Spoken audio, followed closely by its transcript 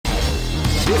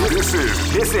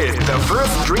This is the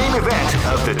first dream event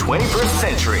of the 21st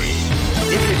century.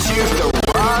 If you choose the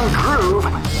wrong groove,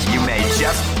 you may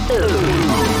just lose.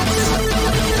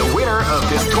 The winner of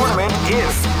this tournament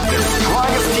is the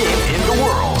strongest team in the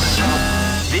world.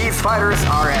 These fighters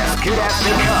are as good as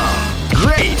they come.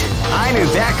 Great! I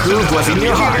knew that groove was in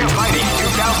your heart. Fighting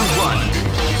 2001.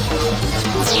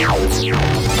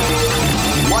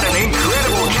 What an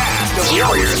incredible cast of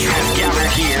warriors has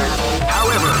gathered here.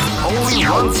 However, only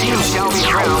one team shall be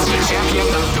crowned the champion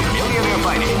of the Millionaire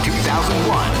Fighting 2001.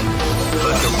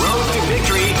 But the road to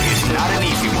victory is not an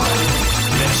easy one.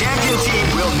 The champion team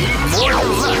will need more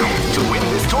than luck to win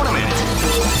this tournament.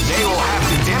 They will have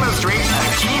to demonstrate a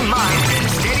keen mind and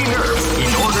steady nerves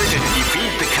in order to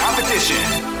defeat the competition.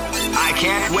 I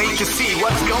can't wait to see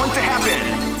what's going to happen.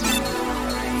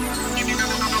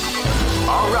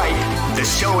 Alright, the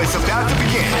show is about to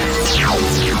begin.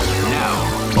 Now,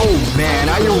 oh man,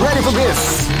 are you ready for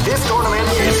this? This tournament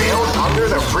is held under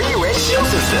the free ratio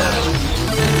system.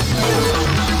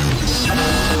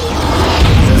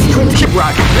 Let's keep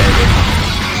rocking, baby.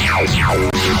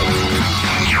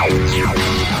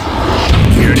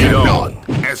 You cannot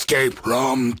escape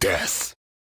from death.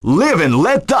 Live and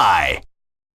let die.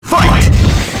 Fight!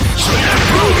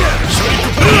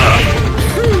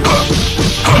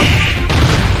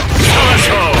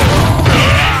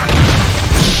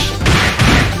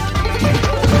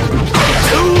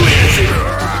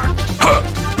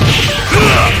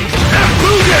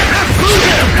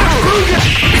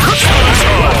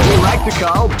 You like to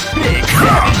call Big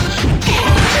Savage.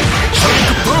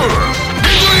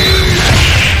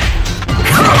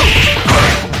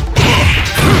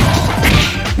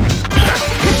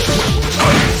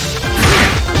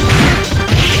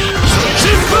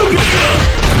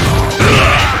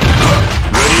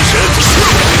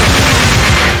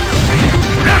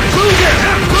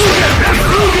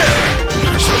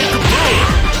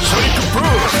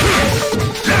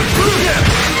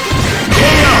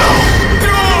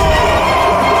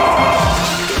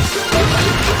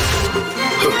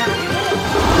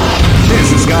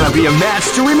 Gonna be a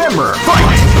match to remember.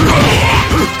 Fight!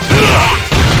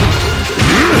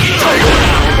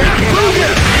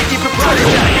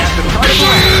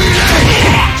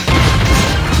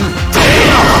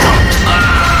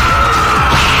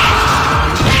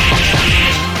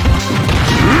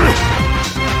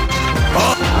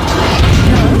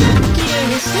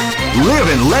 Live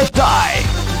and let die.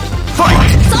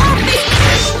 Fight!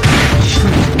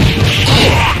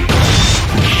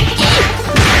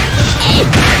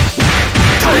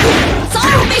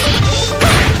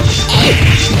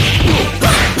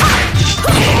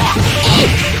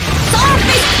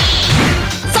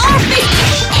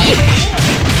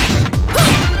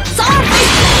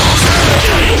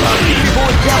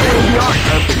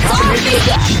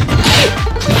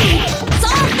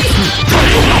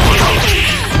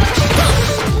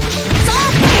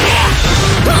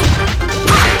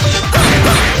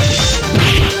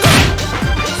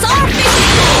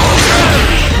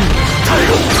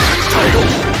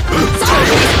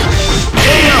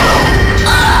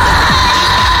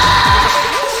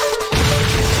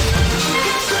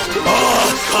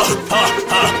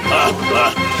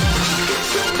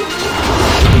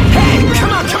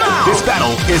 This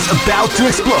battle is about to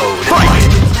explode. Fight!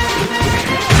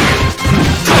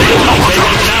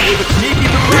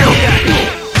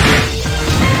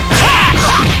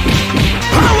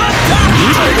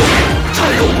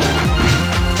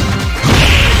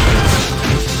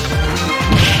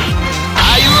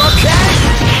 Are you okay?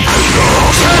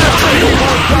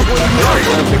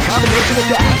 The combination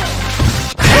attack.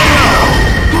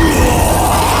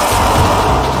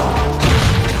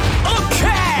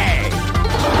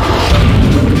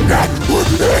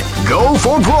 Go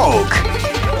for broke!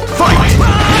 Fight!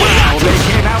 Wow, they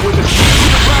came out with a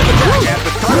surprise attack at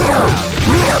the start of the round.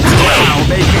 Wow,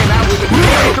 they came out with a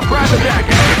surprise attack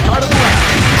at the start of the round.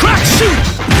 Crack shoot!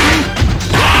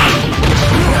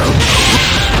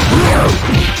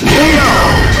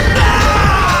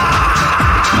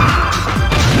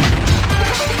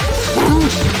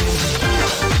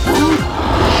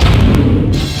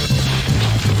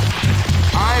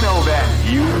 I know that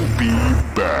you'll be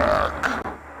back.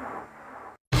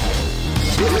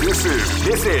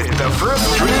 This is the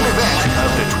first dream event of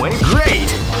the 20. Great!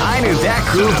 I knew that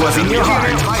groove was in your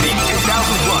heart. Fighting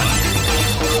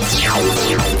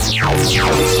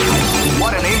 2001.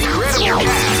 What an incredible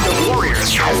cast of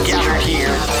warriors has gathered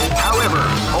here. However,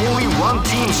 only one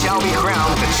team shall be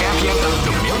crowned the champion of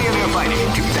the Millionaire Fighting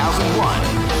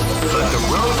 2001. But the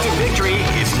road to victory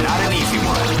is not an easy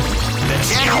one. The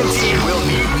champion team will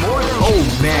need more than... Oh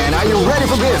man, are you ready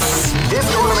for this? This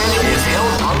tournament is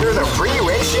held under the free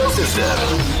ratio system.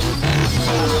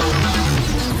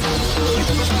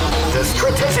 The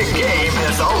strategic game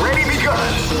has already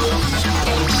begun.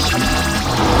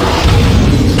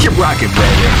 Keep rocking,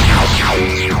 baby.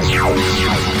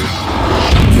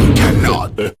 You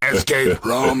cannot escape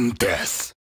from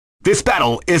death. This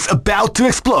battle is about to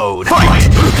explode. Fight!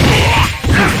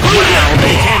 Well,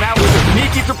 they came out with a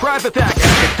sneaky surprise attack at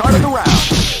the start of the round.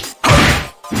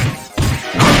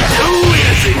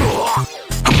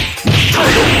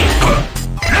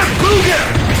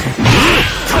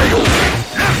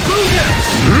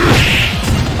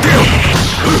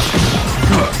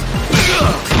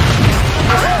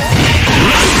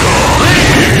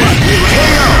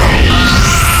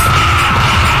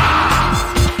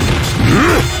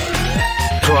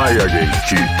 Try again,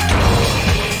 kid.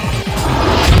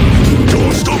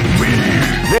 Don't stop me.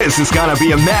 This is gonna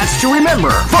be a match to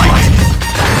remember. Fight!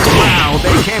 Wow,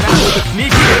 they came out with a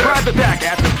sneaky surprise attack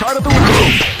at the start of the round.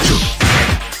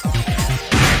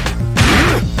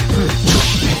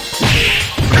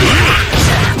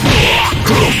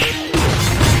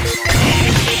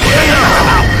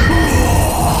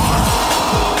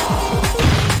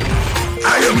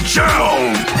 I am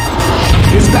down.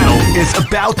 This battle is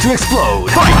about to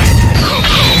explode. Fight!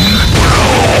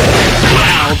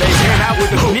 Wow, they came out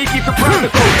with a sneaky surprise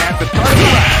attack at the start of the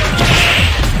round.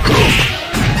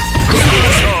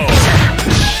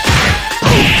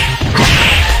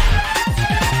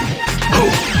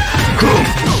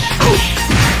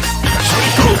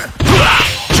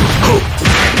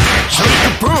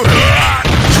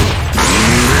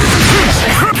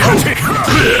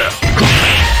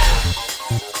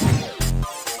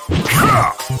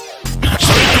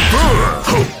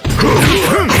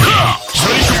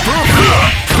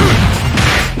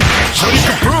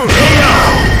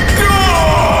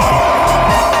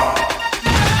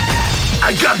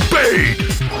 I got paid.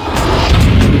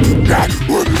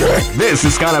 This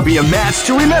is gonna be a match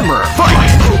to remember. Fight!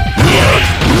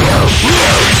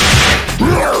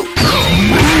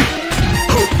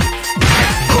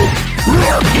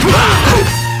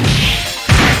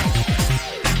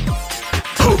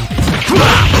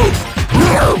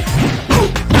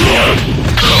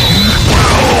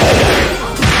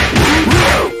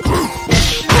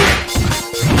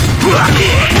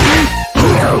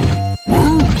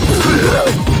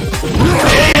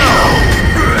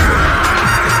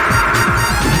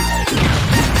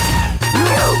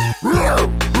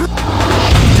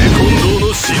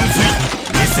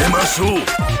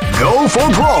 Go for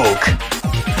broke!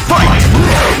 Fight!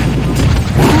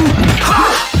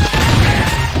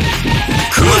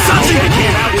 They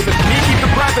came out with a sneaky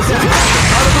surprise attack at the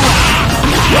start of the round.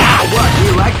 Wow, what? We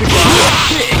like to go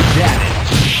big damage.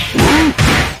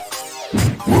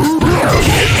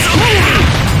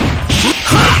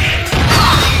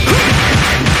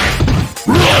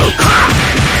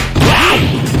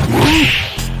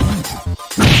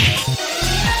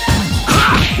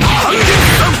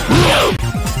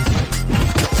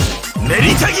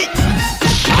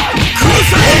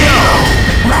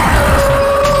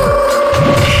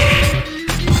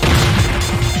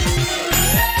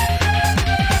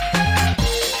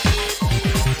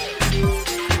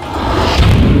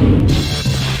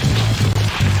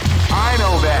 I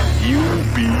know that. You'll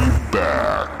be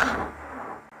back.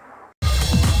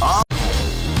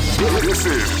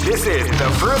 This is the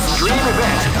first dream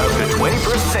event of the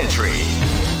 21st century.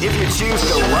 If you choose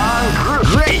the wrong group,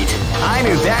 Great! I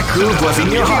knew that groove was in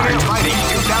your heart. Fighting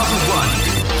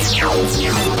 2001.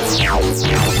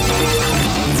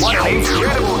 What an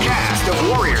incredible cast of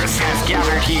warriors has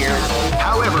gathered here.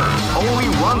 However, only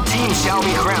one team shall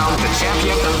be crowned the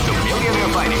champion of the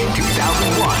Millionaire Fighting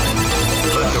 2001.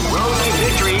 But the road to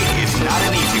victory is not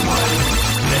an easy one.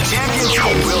 The champion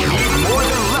team will need more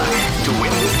than luck to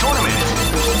win this tournament.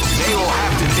 They will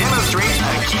have to demonstrate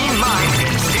a keen mind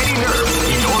and steady nerves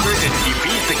in order to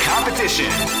defeat the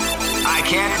competition. I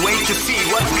can't wait to see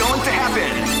what's going to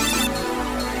happen.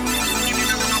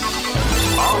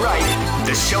 Alright,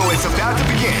 the show is about to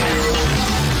begin.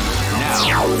 Now,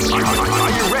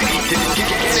 are you ready to get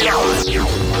it on?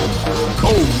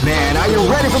 Oh man, are you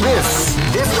ready for this?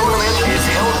 This tournament is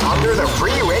held under the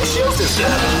free ratio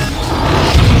system.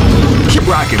 Keep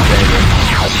rocking, baby.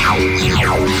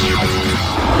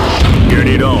 Get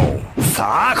it on.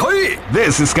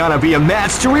 This is gonna be a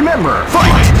match to remember.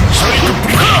 Fight!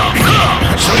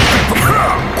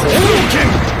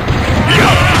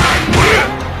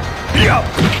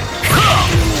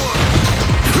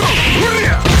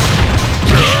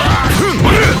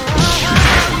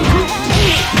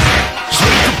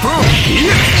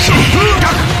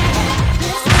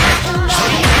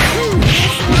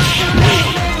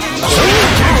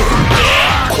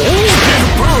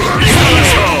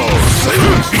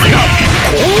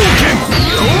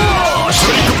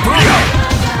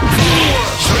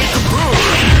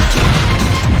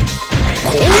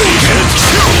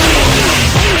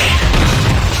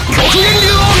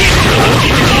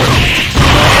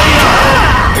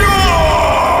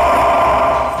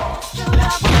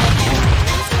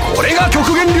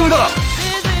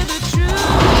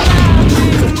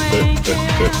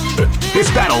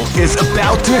 is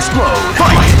about to explode.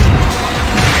 Fight!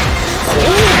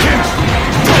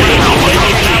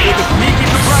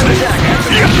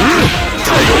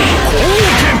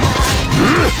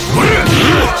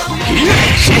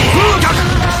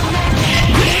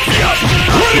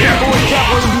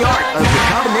 The art of the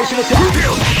combination attack.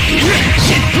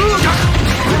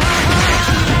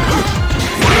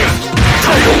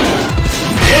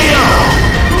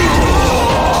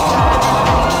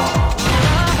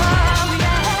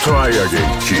 Try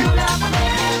again, kid.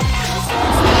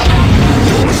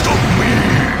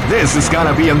 This is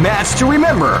gonna be a match to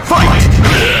remember. Fight!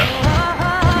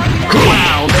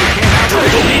 Wow, they came out with a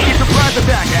sneaky surprise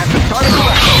attack at the start of the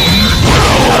round.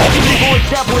 People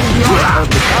exampling the art of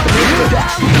the combination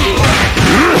attack.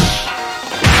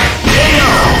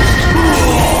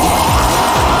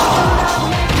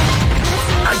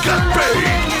 I got paid.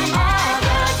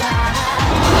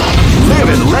 Live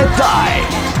and let die.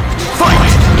 Fight!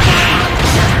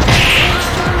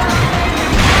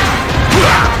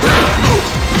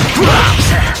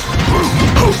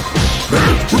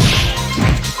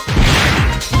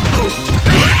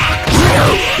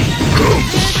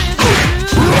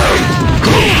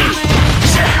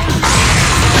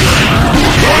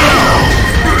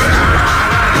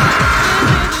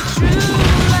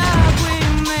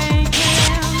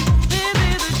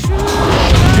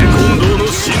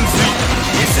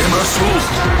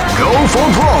 Go for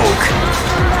broke.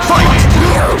 Fight!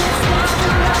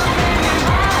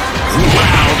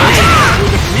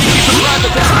 Surprise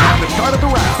attack at the start of the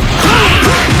round.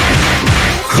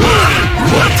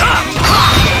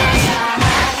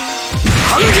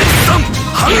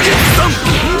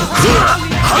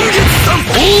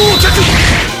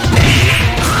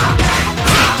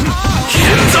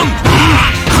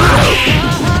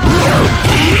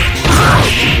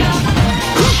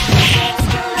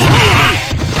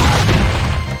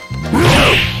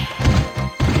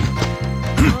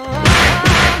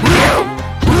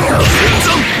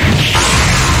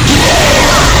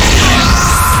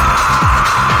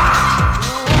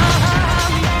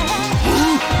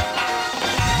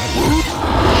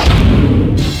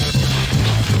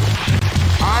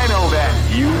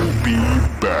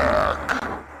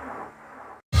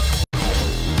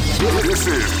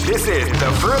 This is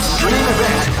the first dream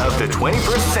event of the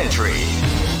 21st century.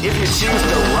 If you choose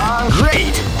the wrong,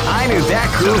 Great! I knew that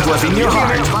groove was in your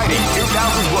heart. Fighting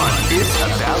 2001 is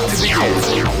about to begin.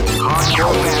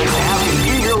 Hardcore fans have been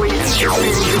eagerly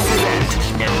anticipating this event,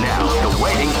 and now the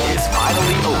waiting is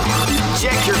finally over.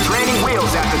 Check your training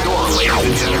wheels at the door, ladies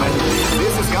and gentlemen.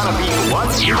 This is gonna be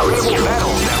one incredible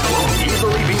battle that won't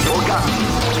easily be forgotten.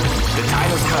 The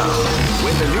time has come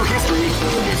when the new history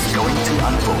is going to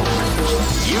unfold.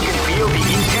 You can feel the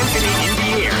intensity in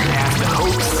the air as the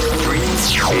hopes, dreams,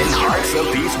 and hearts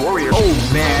of these warriors. Oh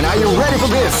man, are you ready for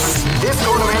this? This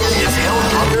tournament is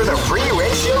held under the free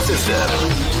ratio system.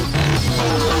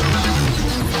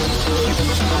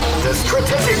 The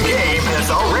strategic game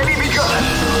has already begun.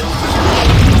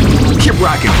 Keep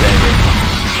rocking, baby.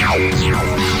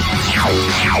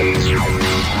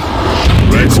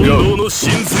 Let's go.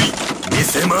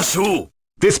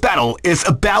 This battle is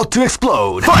about to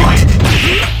explode. Fight!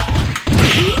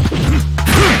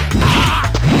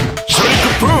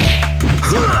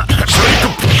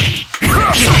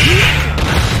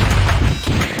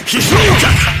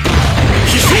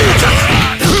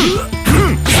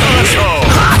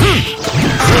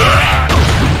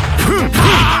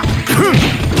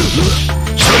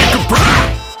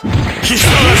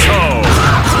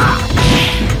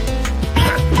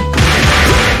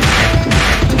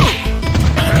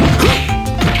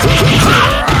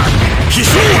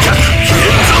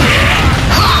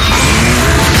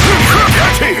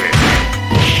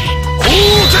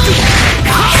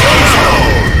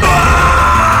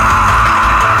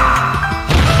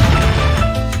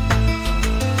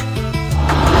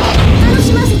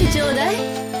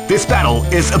 This battle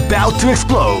is about to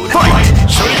explode. Fight!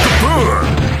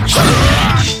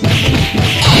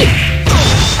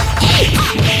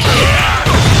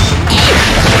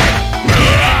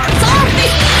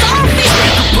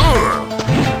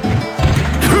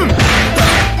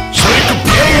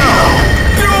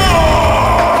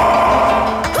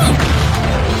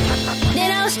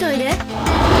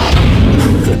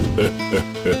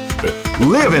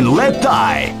 Live and let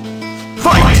die.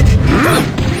 Fight!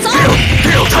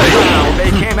 Wow, they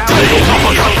came out with a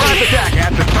surprise attack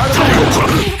at the start of the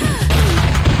round.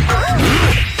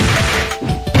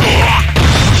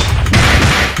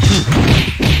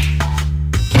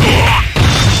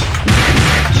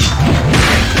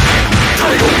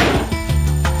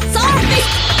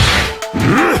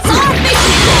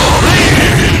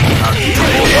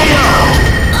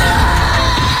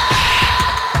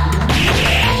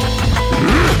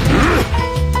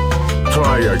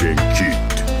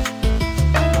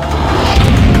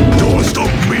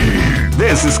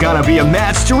 This is gonna be a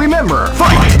match to remember.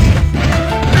 Fight!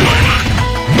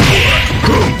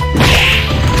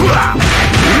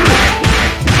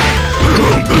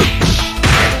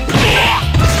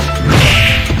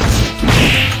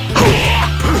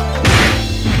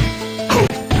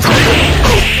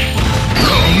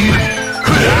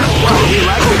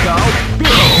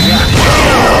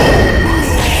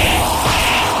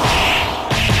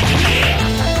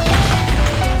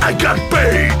 I got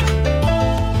paid!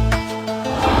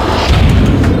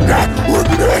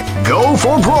 Go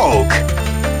for broke!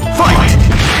 Fight!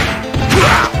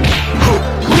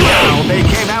 Now they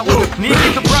came out with a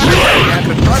sneaky surprise at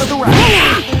the start of the round.